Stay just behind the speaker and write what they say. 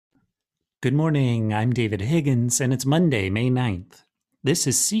Good morning, I'm David Higgins, and it's Monday, May 9th. This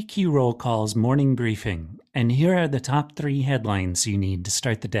is CQ Roll Call's morning briefing, and here are the top 3 headlines you need to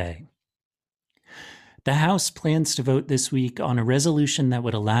start the day. The House plans to vote this week on a resolution that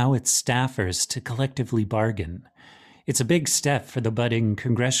would allow its staffers to collectively bargain. It's a big step for the budding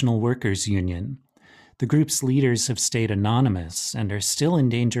Congressional Workers Union. The group's leaders have stayed anonymous and are still in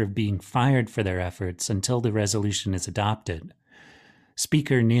danger of being fired for their efforts until the resolution is adopted.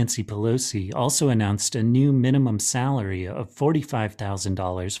 Speaker Nancy Pelosi also announced a new minimum salary of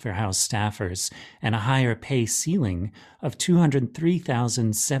 $45,000 for House staffers and a higher pay ceiling of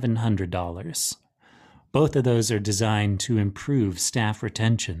 $203,700. Both of those are designed to improve staff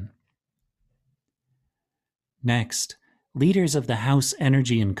retention. Next, leaders of the House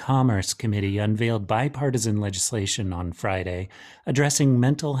Energy and Commerce Committee unveiled bipartisan legislation on Friday addressing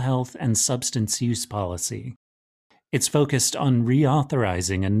mental health and substance use policy. It's focused on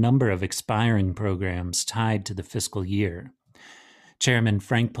reauthorizing a number of expiring programs tied to the fiscal year. Chairman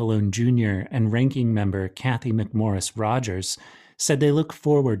Frank Pallone Jr. and Ranking Member Kathy McMorris Rodgers said they look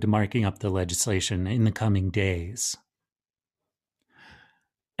forward to marking up the legislation in the coming days.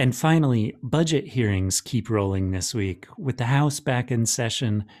 And finally, budget hearings keep rolling this week, with the House back in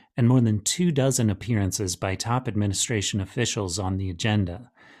session and more than 24 appearances by top administration officials on the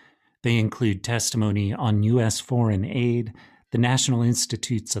agenda. They include testimony on U.S. foreign aid, the National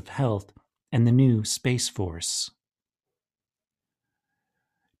Institutes of Health, and the new Space Force.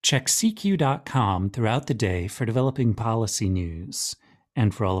 Check CQ.com throughout the day for developing policy news.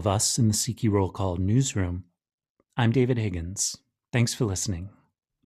 And for all of us in the CQ Roll Call newsroom, I'm David Higgins. Thanks for listening.